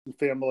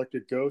Fam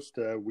Elected Ghost.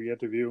 We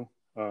interview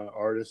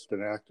artists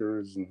and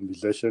actors and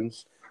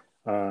musicians.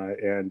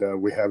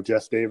 And we have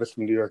Jess Davis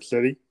from New York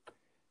City.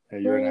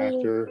 And you're an Yay.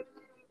 actor,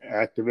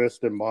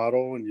 activist, and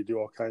model, and you do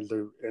all kinds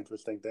of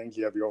interesting things.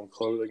 You have your own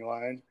clothing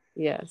line.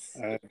 Yes.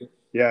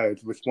 Yeah, I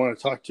just want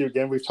to talk to you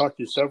again. We've talked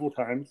to you several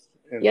times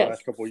in the Yes.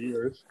 last couple of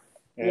years.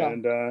 Yeah.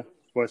 And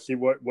want to see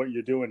what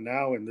you're doing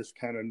now in this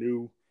kind of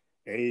new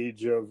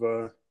age of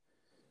the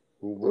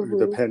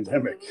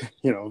pandemic.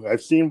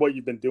 I've seen what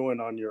you've been doing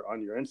on your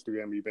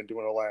Instagram. You've been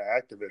doing a lot of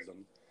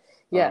activism.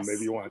 Maybe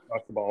Yes. you want to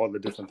talk about all the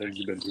different things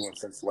you've been doing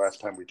since the last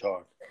time we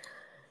talked.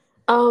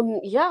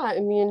 Yeah, I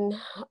mean,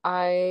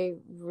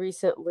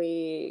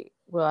 recently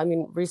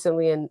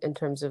in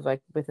terms of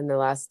like within the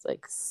last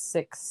like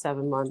 6,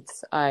 7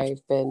 months,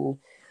 I've been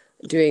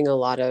doing a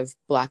lot of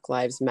Black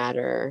Lives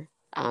Matter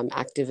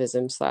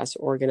activism /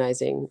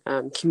 organizing,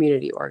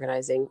 community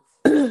organizing,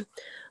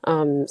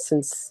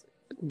 since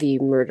the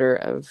murder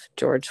of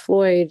George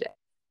Floyd.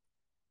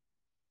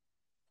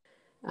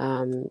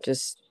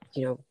 Just,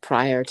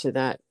 prior to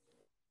that,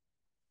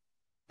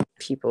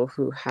 people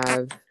who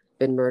have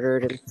been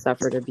murdered and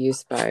suffered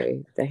abuse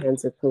by the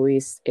hands of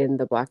police in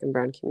the Black and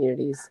brown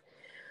communities.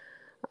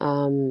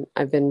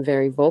 I've been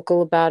very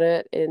vocal about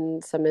it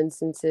in some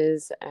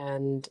instances,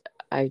 and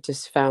I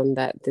just found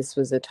that this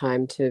was a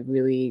time to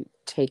really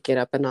take it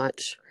up a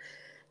notch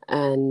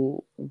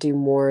and do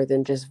more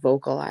than just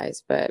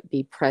vocalize, but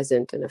be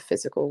present in a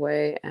physical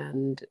way.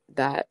 And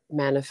that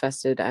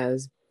manifested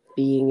as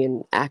being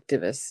an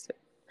activist,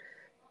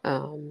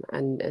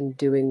 and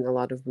doing a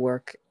lot of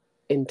work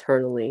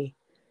internally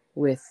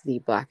with the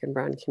Black and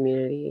brown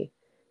community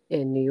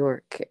in New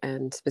York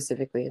and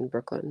specifically in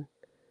Brooklyn.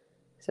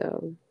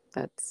 So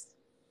that's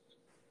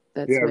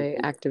Yeah. my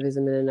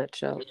activism in a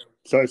nutshell.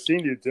 So I've seen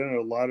you doing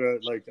a lot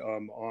of like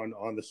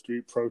on the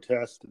street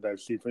protests that I've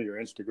seen from your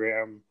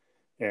Instagram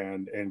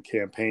and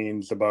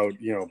campaigns about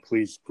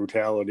police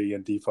brutality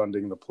and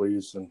defunding the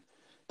police and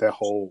the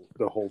whole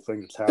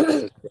thing that's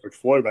happened to George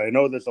Floyd. But I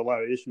know there's a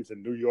lot of issues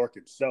in New York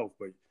itself,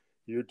 but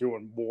you're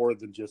doing more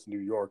than just New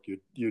York.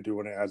 You're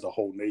doing it as a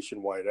whole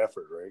nationwide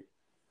effort, right?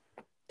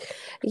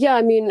 Yeah,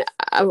 I mean,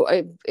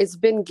 it's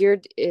been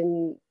geared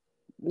in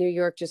New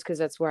York just because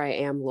that's where I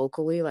am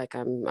locally. Like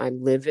I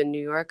live in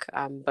New York,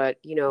 but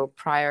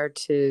prior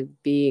to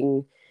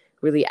being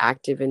really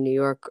active in New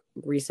York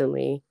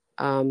recently,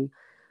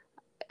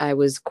 I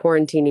was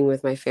quarantining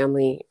with my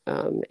family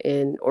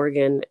in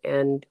Oregon,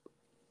 and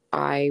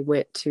I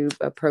went to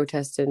a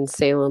protest in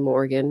Salem,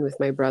 Oregon, with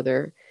my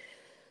brother.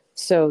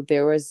 So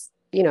there was,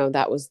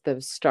 that was the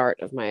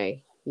start of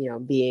my,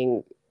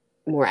 being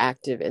more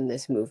active in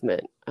this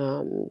movement.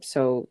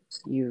 So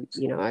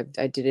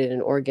I did it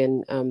in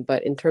Oregon.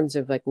 But in terms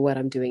of like what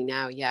I'm doing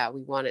now, yeah,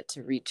 we want it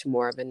to reach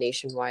more of a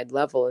nationwide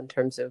level in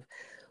terms of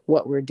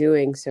what we're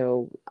doing.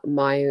 So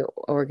my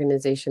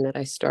organization that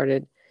I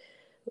started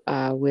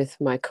with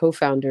my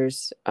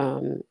co-founders,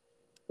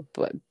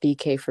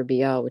 BK for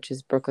BL, which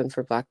is Brooklyn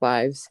for Black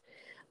Lives.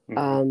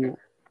 Mm-hmm.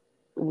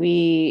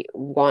 We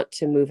want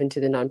to move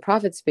into the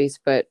nonprofit space,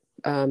 but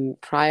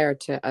prior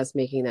to us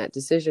making that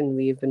decision,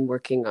 we've been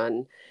working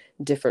on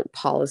different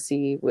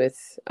policy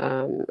with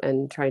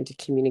and trying to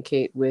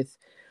communicate with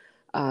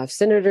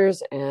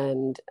senators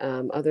and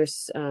other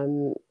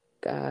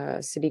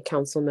city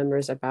council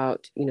members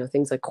about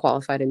things like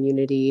qualified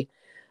immunity,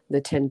 the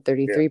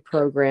 1033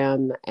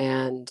 program,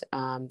 and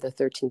the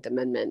 13th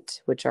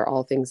Amendment, which are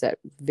all things that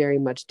very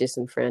much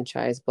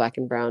disenfranchise Black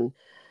and brown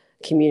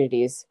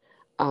communities.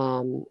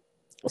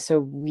 So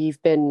we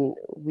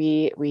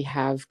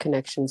have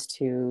connections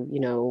to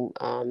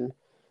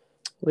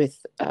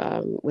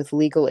with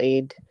legal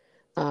aid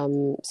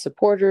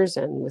supporters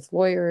and with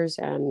lawyers,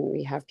 and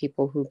we have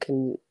people who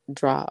can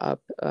draw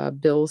up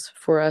bills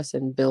for us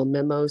and bill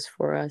memos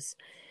for us.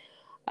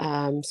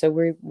 So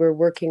we're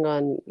working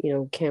on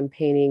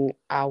campaigning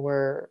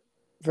our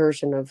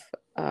version of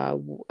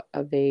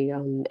a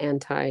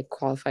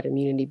anti-qualified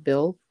immunity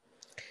bill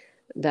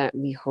that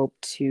we hope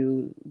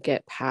to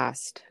get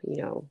passed,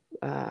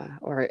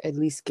 or at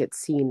least get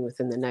seen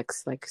within the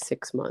next like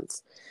 6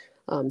 months.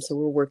 So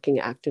we're working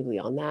actively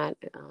on that,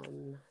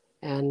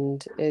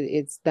 and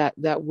it's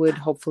that would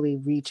hopefully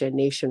reach a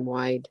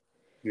nationwide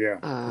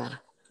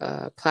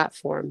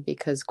platform,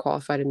 because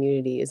qualified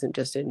immunity isn't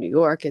just in New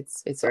York;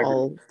 it's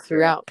all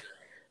throughout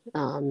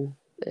the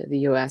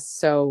U.S.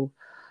 So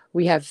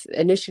we have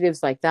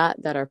initiatives like that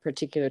are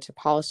particular to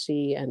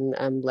policy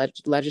and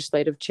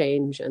legislative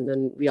change. And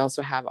then we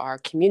also have our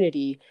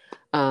community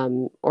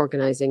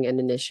organizing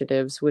and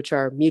initiatives, which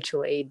are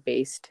mutual aid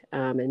based.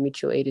 And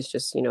mutual aid is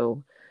just,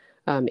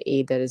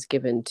 aid that is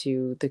given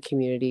to the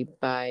community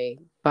by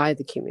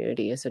the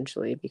community,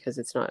 essentially, because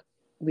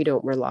we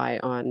don't rely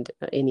on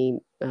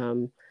any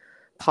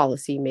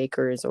policy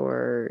makers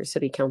or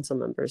city council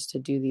members to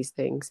do these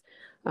things.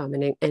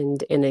 And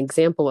an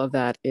example of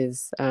that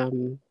is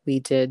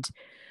we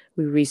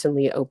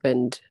recently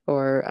opened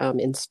or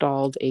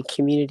installed a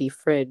community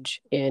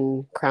fridge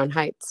in Crown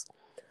Heights.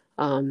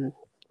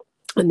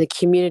 And the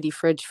community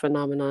fridge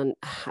phenomenon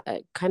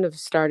kind of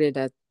started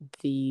at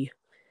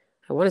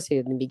I want to say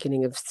in the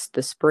beginning of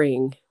the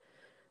spring,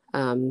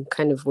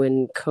 kind of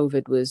when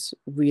COVID was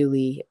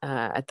really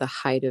at the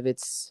height of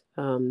its,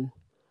 you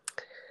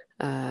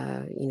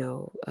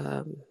know,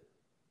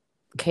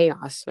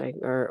 chaos, right?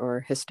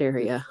 Or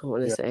hysteria, I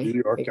want to Yeah, New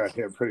say. York Like, got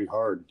hit pretty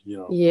hard, you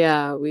know.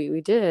 yeah,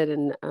 we did.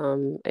 And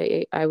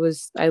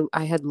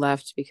I had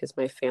left because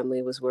my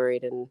family was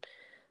worried, and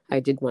I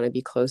did want to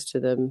be close to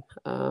them.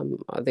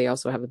 They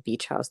also have a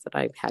beach house that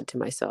I had to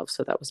myself,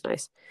 so that was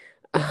nice.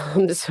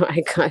 So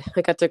I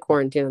got to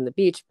quarantine on the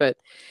beach, but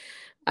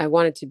I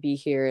wanted to be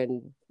here,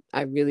 and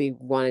I really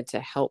wanted to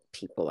help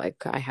people.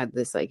 Like, I had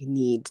this like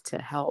need to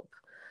help.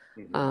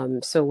 Hmm.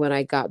 So when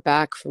I got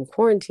back from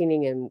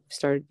quarantining and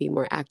started to be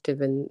more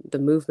active in the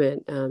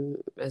movement,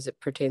 as it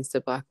pertains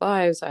to Black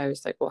lives, I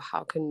was like, well,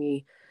 how can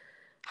we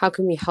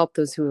help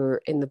those who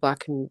are in the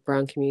Black and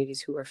brown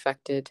communities who are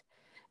affected,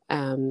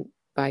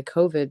 by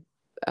COVID?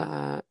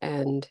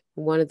 And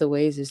one of the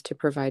ways is to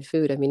provide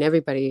food. I mean,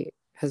 everybody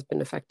has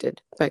been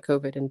affected by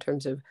COVID in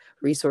terms of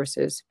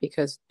resources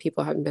because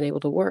people haven't been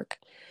able to work.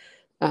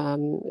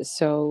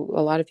 So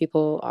a lot of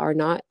people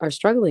are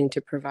struggling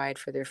to provide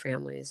for their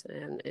families,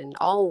 and in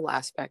all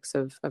aspects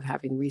of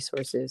having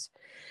resources.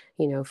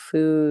 You know,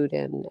 food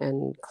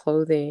and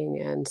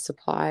clothing and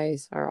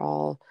supplies are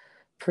all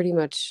pretty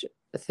much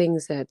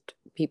things that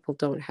people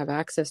don't have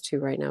access to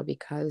right now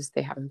because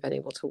they haven't been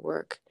able to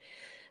work.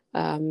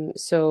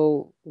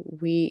 So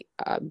we,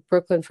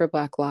 Brooklyn for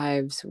Black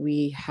Lives,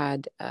 we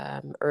had,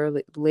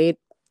 late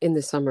in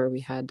the summer,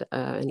 we had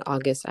an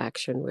August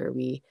action where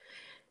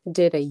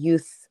did a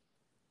youth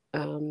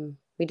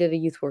we did a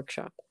youth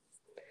workshop,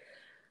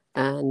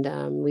 and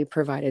we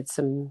provided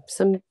some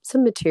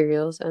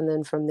materials, and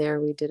then from there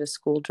we did a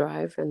school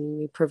drive, and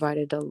we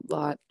provided a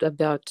lot,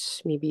 about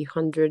maybe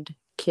 100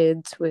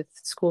 kids with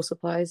school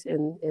supplies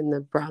in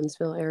the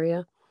Brownsville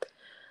area.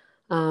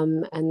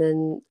 And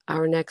then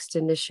our next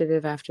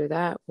initiative after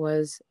that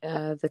was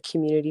the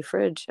community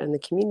fridge. And the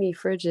community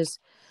fridge is,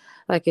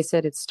 like I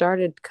said, it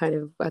started kind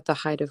of at the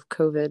height of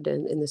COVID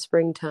and in the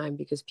springtime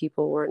because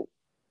people weren't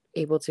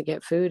able to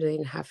get food. They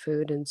didn't have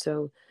food. And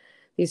so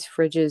these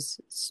fridges,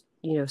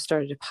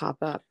 started to pop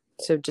up.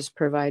 So just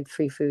provide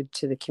free food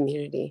to the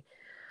community,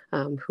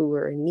 who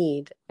were in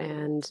need.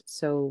 And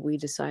so we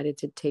decided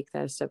to take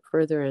that a step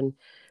further and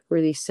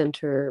really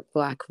center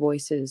Black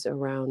voices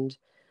around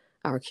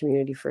our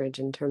community fridge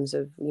in terms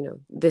of,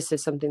 this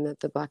is something that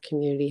the Black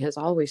community has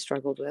always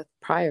struggled with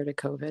prior to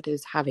COVID,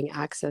 is having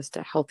access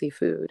to healthy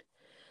food,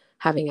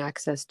 having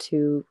access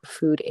to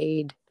food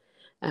aid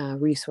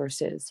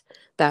resources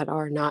that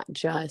are not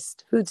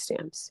just food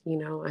stamps,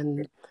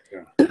 and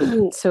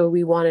Yeah. so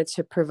we wanted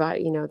to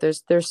provide,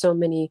 there's so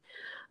many,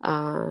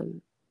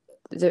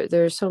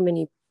 there's so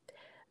many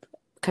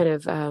kind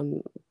of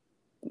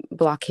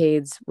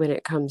blockades when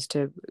it comes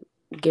to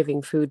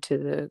giving food to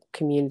the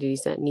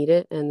communities that need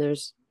it. And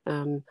there's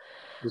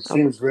It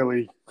seems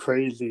really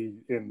crazy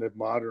in the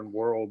modern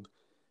world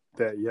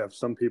that you have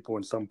some people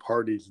in some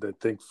parties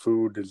that think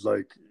food is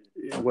like,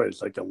 what,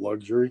 it's like a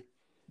luxury.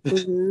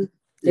 mm-hmm. You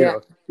Yeah.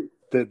 know,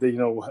 that they,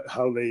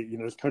 how they,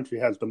 this country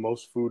has the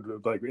most food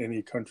of like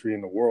any country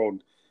in the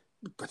world,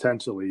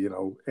 potentially,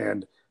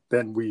 and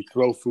then we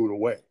throw food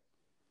away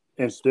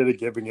instead of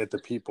giving it to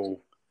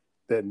people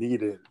that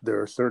need it.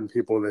 There are certain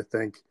people that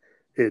think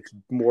it's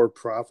more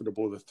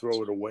profitable to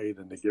throw it away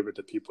than to give it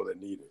to people that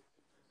need it.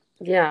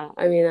 Yeah,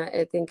 I mean,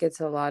 I think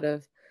it's a lot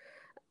of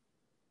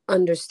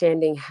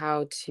understanding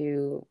how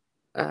to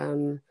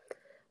um,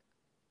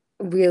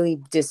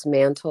 really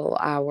dismantle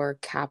our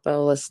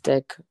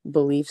capitalistic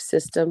belief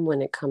system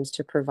when it comes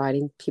to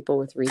providing people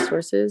with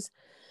resources.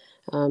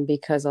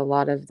 Because a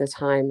lot of the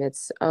time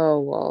it's, oh,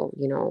 well,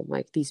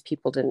 like, these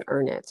people didn't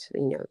earn it.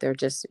 They're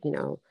just,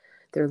 they're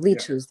Yeah.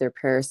 leeches, they're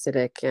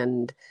parasitic,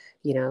 and,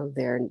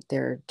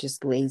 they're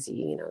just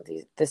lazy.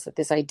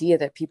 This idea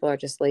that people are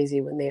just lazy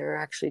when they are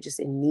actually just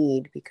in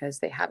need because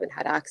they haven't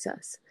had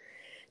access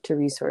to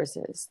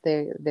resources.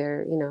 There's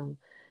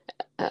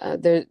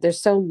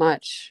so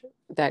much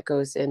that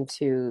goes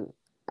into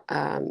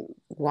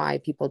why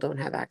people don't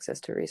have access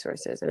to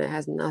resources, and it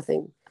has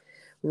nothing,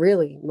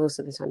 really, most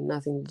of the time,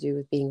 nothing to do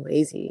with being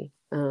lazy.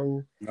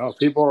 No,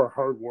 people are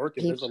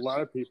hardworking. There's People, a lot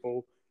of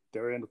people that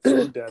are in the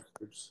food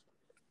deserts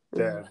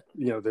that,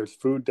 there's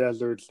food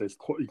deserts, there's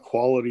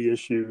equality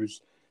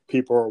issues.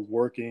 People are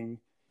working,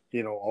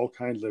 all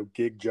kinds of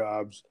gig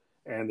jobs,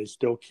 and they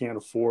still can't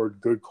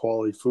afford good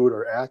quality food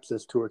or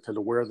access to it because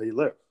of where they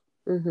live.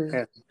 mm-hmm,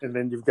 And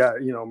then you've got,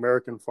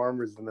 American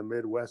farmers in the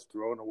Midwest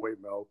throwing away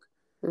milk,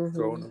 mm-hmm,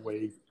 throwing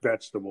away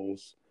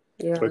vegetables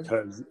yeah,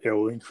 because it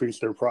will increase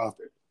their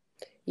profit.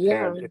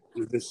 yeah, And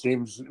this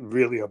seems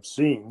really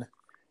obscene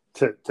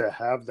to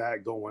have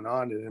that going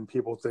on, and then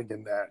people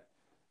thinking that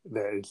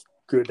it's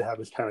good to have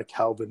this kind of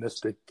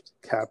Calvinistic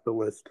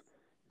capitalist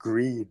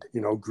greed.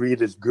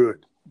 Greed is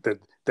good.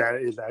 That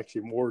is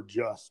actually more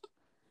just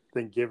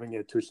than giving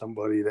it to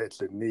somebody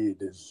that's in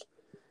need. Is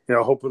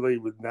hopefully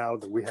with now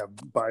that we have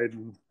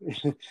Biden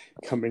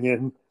coming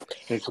in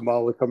and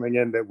Kamala coming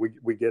in, that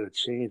we get a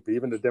change. But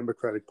even the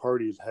Democratic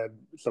Party's had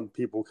some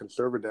people,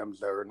 conservatives,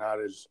 that are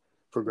not as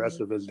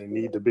progressive as they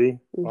need to be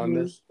on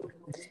this.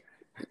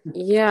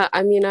 Yeah,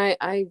 I mean,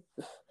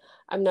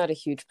 I'm not a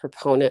huge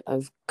proponent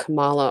of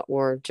Kamala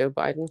or Joe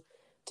Biden,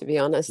 to be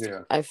honest.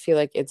 Yeah. I feel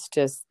like it's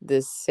just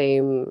this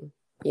same,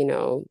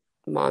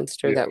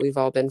 monster that we've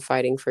all been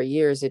fighting for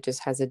years. It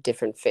just has a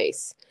different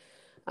face.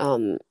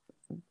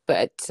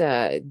 But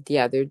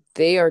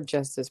they are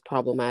just as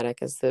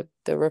problematic as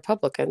the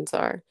Republicans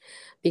are,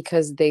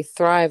 because they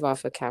thrive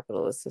off a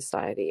capitalist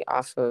society,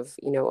 off of,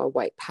 a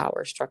white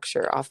power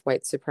structure, off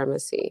white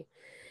supremacy.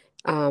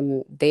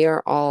 They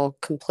are all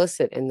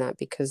complicit in that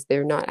because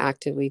they're not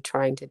actively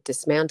trying to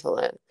dismantle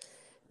it.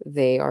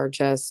 They are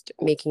just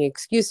making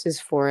excuses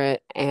for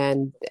it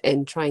and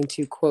trying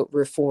to, quote,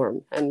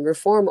 reform. And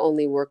reform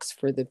only works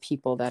for the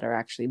people that are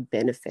actually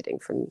benefiting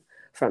from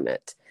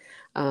it.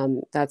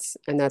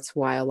 That's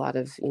why a lot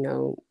of a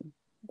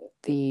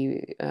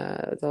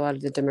lot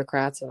of the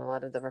Democrats and a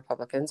lot of the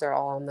Republicans are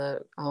all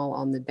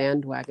on the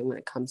bandwagon when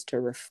it comes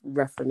to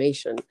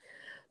reformation,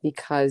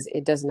 because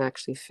it doesn't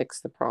actually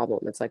fix the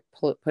problem. It's like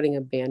putting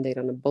a Band-Aid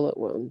on a bullet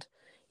wound,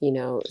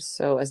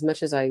 So as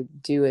much as I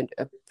do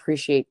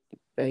appreciate,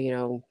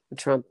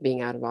 Trump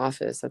being out of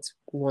office, that's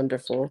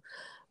wonderful.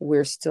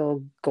 We're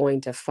still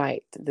going to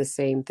fight the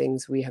same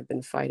things we have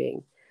been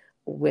fighting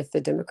with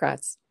the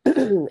Democrats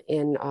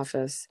in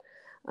office.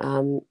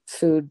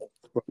 Food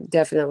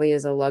definitely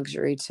is a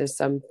luxury to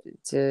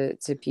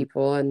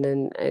people, and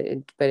then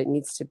but it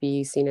needs to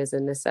be seen as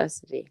a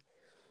necessity.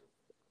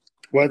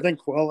 Well, I think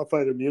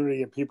qualified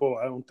immunity, and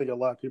I don't think a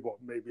lot of people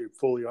maybe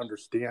fully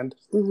understand.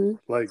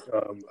 Like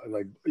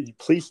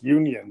police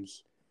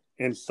unions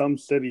in some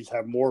cities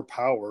have more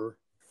power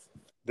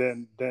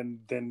than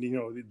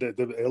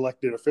the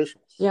elected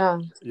officials. Yeah.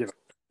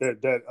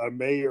 That a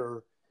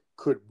mayor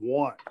could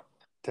want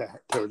to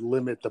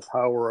limit the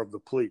power of the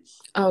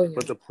police. Oh, yeah.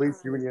 But the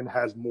police union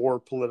has more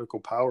political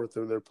power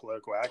through their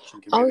political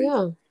action committee.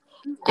 Oh,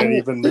 yeah. Than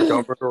even the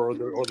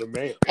governor or the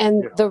mayor.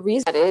 And the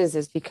reason that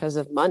is because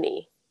of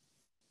money.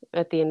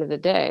 At the end of the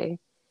day,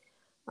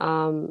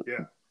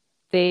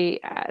 they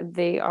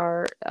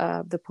are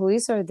the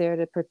police are there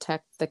to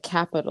protect the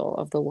capital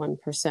of the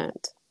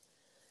 1%.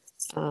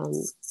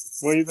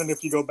 Well, even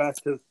if you go back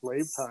to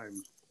slave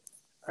times,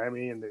 I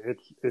mean,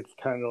 it's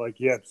kind of like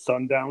you had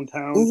sundown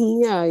towns.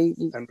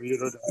 And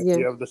the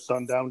idea of the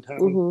sundown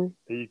town,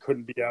 that you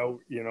couldn't be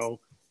out,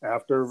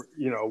 after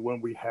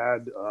when we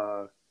had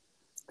the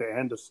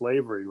end of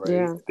slavery, right?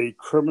 Yeah. They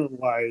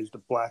criminalized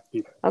Black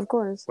people. Of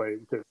course. Right?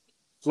 Because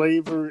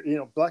slavery,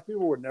 Black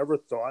people were never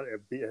thought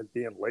of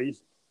being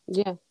lazy.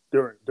 Yeah.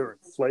 During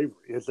slavery.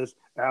 It's just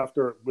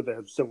after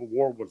the Civil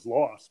War was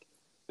lost,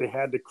 they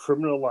had to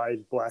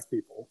criminalize Black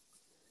people.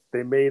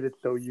 They made it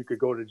so you could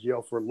go to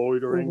jail for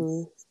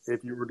loitering.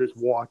 If you were just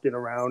walking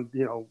around,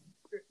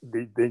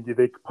 they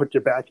could put you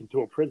back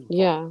into a prison.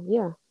 Yeah.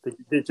 They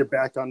could get you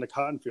back on the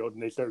cotton field,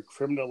 and they started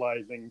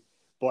criminalizing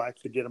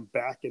Blacks to get them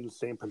back in the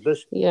same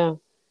position. Yeah.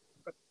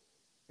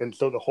 And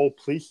so the whole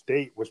police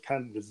state was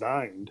kind of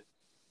designed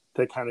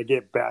to kind of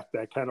get back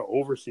that kind of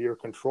overseer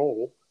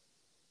control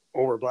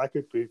over Black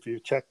people. If you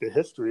check the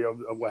history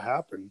of what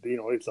happened,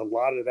 it's a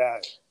lot of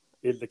that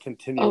is the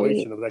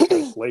continuation of that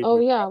kind of slavery. Oh,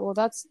 yeah. Well,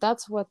 that's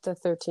what the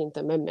 13th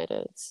Amendment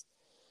is.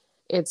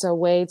 It's a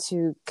way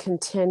to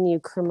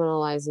continue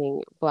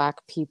criminalizing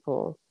Black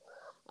people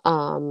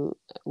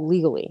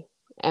legally.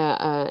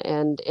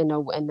 And in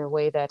a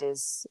way that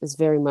is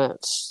very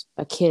much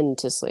akin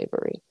to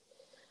slavery,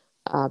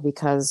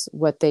 because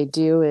what they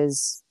do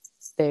is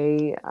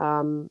they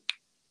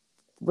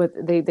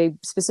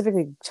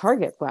specifically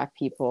target Black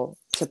people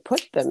to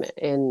put them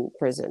in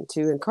prison,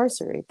 to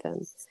incarcerate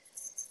them,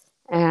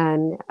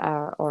 and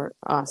or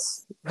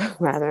us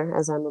rather,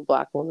 as I'm a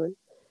Black woman,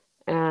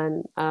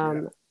 and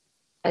that.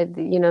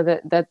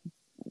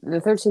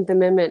 The 13th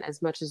Amendment,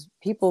 as much as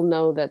people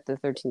know that the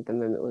 13th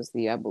Amendment was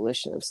the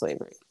abolition of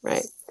slavery,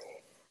 right?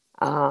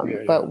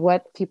 But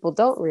what people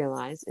don't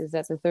realize is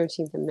that the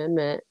 13th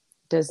Amendment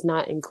does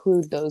not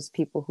include those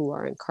people who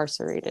are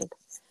incarcerated.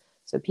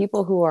 So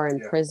people who are in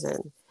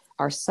prison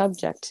are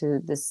subject to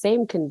the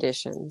same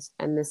conditions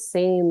and the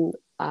same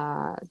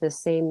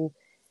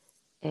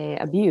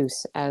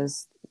abuse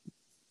as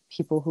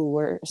people who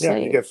were slaves.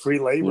 Yeah, you get free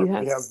labor. We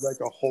have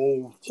like a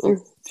whole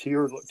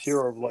tier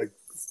of like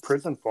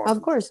prison farms.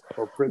 Of course.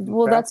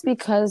 Well, that's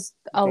because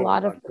a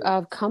lot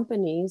of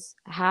companies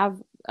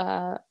have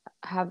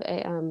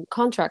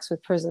contracts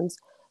with prisons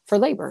for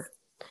labor.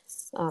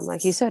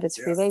 Like you said,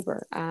 it's free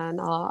labor, and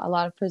a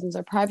lot of prisons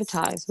are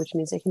privatized, which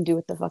means they can do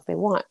what the fuck they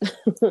want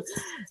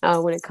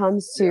when it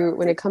comes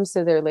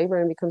to their labor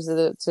and becomes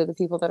to the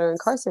people that are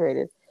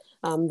incarcerated.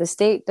 The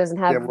state doesn't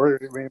have. Yeah,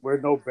 we're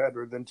no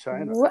better than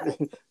China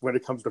when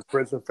it comes to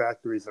prison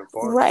factories and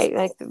farms. Right,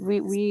 like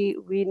we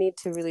need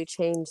to really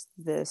change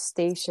the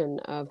station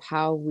of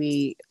how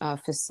we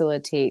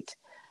facilitate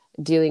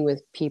dealing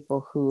with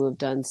people who have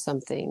done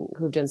something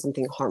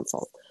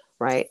harmful.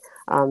 Right,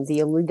 the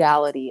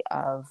illegality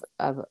of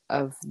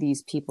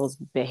these people's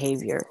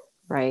behavior,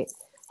 right,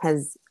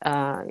 has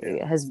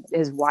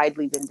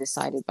widely been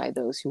decided by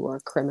those who are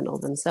criminal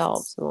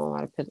themselves. And a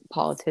lot of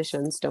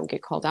politicians don't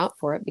get called out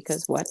for it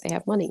because what? They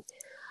have money.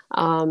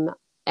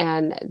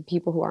 And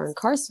people who are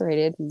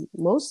incarcerated,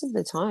 most of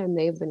the time,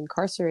 they've been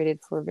incarcerated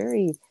for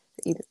very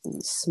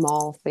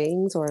small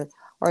things, or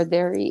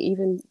they're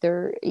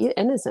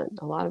innocent.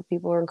 A lot of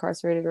people are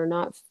incarcerated or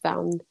not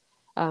found.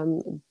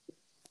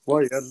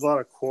 Well, there's a lot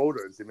of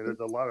quotas. I mean, there's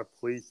a lot of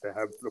police that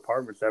have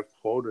departments that have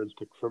quotas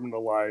to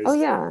criminalize. Oh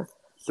yeah.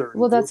 Certain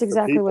well, that's groups of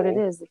exactly what it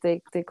people. is.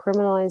 They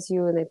criminalize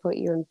you and they put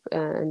you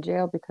in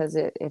jail because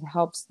it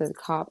helps the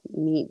cop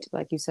meet,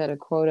 like you said, a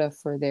quota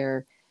for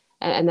their,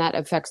 and that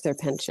affects their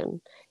pension.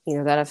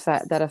 That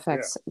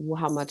affects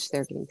how much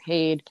they're getting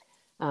paid.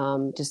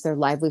 Just their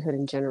livelihood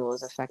in general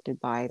is affected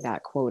by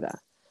that quota.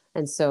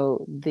 And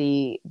so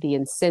the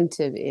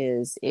incentive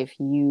is, if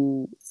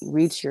you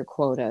reach your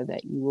quota,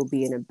 that you will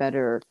be in a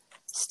better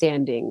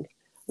standing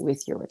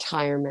with your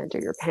retirement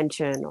or your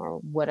pension or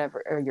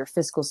whatever, or your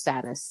fiscal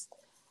status,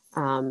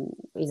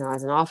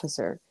 as an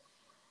officer.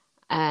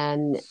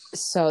 And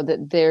so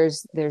that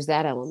there's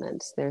that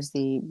element. There's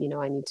the,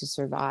 I need to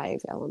survive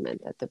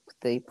element that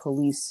the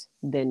police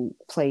then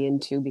play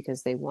into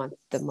because they want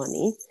the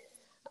money.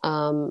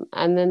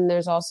 And then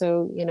there's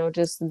also,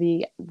 just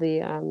the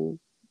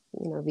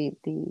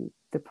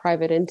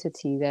private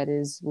entity that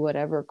is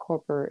whatever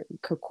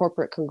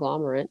corporate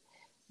conglomerate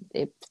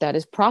that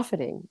is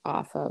profiting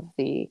off of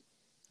it.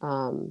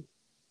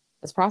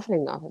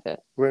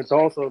 But it's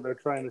also, they're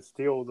trying to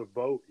steal the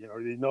vote.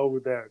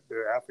 That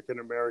the African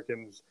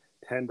Americans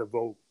tend to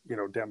vote,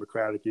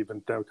 Democratic. Even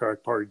the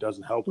Democratic Party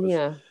doesn't help us.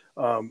 Yeah.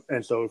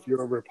 And so if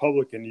you're a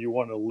Republican, you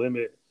want to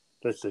limit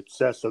the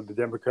success of the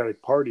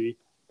Democratic Party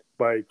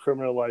by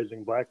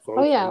criminalizing Black folks.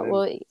 Oh yeah,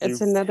 well,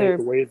 it's another.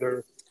 Take away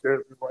their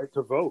right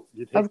to vote.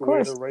 You take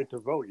away their right to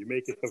vote. You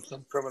make it so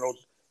some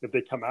criminals, if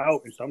they come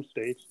out in some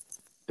states,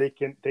 they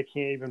can't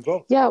even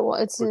vote. Yeah, well,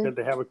 it's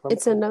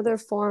another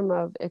form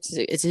of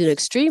it's an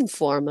extreme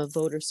form of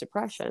voter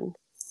suppression.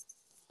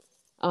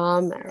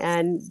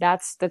 And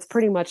that's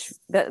pretty much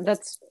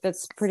that's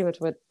pretty much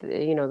what the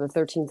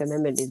 13th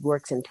Amendment, it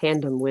works in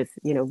tandem with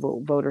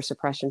voter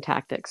suppression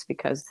tactics,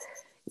 because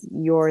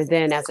you're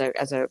then as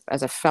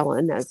a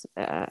felon, as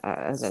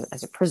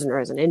a prisoner,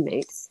 as an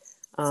inmate,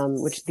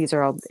 which these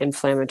are all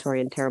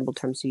inflammatory and terrible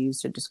terms to use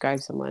to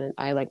describe someone. And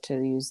I like to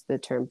use the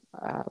term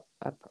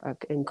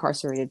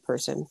incarcerated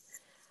person,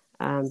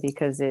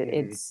 because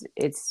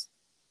it's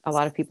a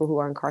lot of people who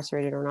are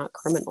incarcerated are not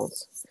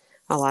criminals.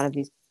 A lot of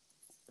these.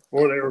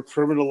 Or they were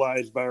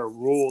criminalized by a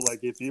rule.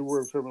 Like if you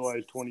were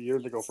criminalized 20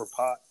 years ago for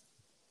pot,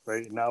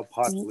 right? Now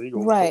pot's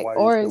legal. Right. So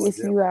or if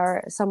you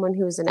are someone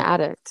who is an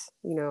addict,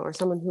 or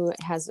someone who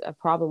has a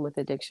problem with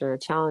addiction or a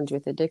challenge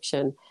with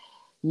addiction,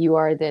 you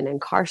are then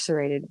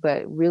incarcerated,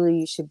 but really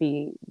you should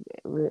be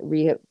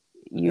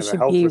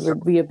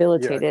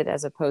rehabilitated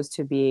as opposed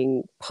to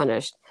being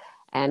punished.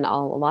 And a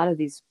lot of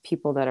these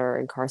people that are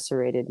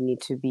incarcerated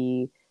need to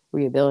be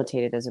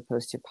rehabilitated as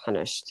opposed to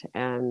punished.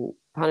 And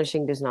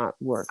punishing does not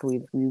work.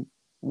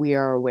 We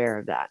are aware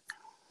of that.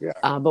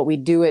 Yeah. But we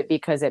do it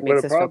because it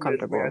makes us feel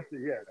comfortable.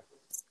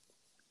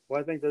 Well,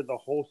 I think there's a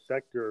whole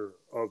sector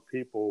of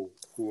people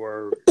who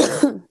are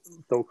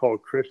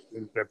so-called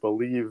Christians that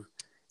believe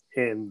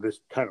in this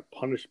kind of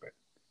punishment.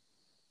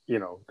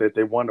 That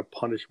they want to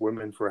punish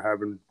women for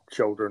having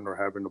children or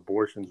having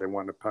abortions. They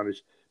want to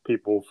punish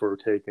people for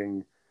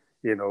taking,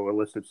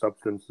 illicit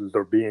substances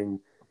or being,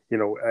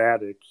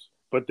 addicts.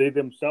 But they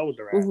themselves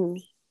are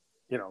addicts.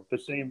 The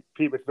same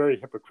people. It's very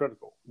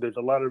hypocritical. There's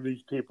a lot of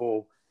these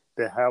people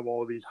that have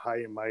all these high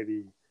and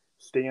mighty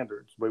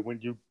standards, but when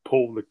you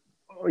pull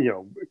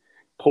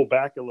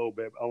back a little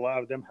bit, a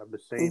lot of them have the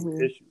same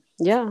issues.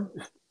 Yeah.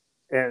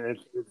 And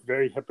it's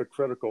very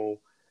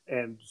hypocritical,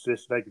 and it's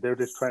just like they're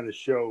just trying to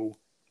show,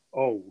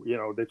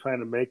 they're trying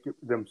to make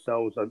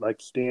themselves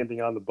like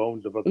standing on the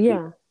bones of other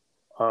people.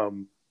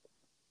 And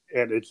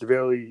it's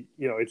very,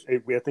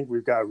 I think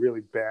we've got a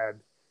really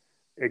bad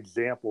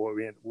example. I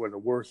mean, one of the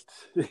worst.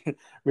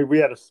 We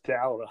had a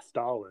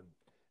Stalin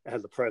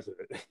as a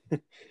president,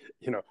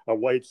 a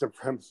white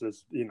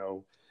supremacist,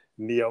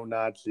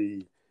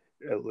 neo-Nazi,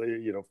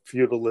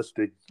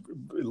 feudalistic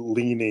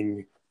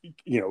leaning,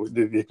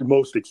 the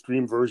most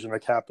extreme version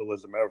of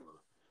capitalism ever,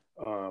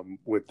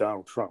 with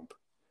Donald Trump.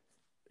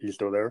 Are you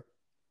still there?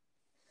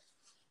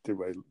 Did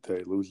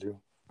I lose you?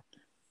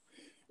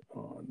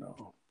 Oh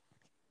no.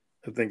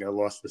 I think I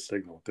lost the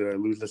signal. Did I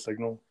lose the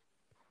signal?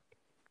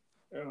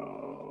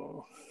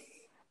 Oh,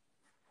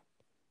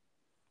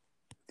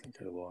 I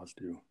think I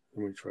lost you.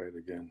 Let me try it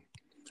again.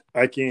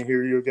 I can't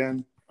hear you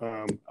again.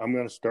 I'm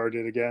going to start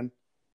it again.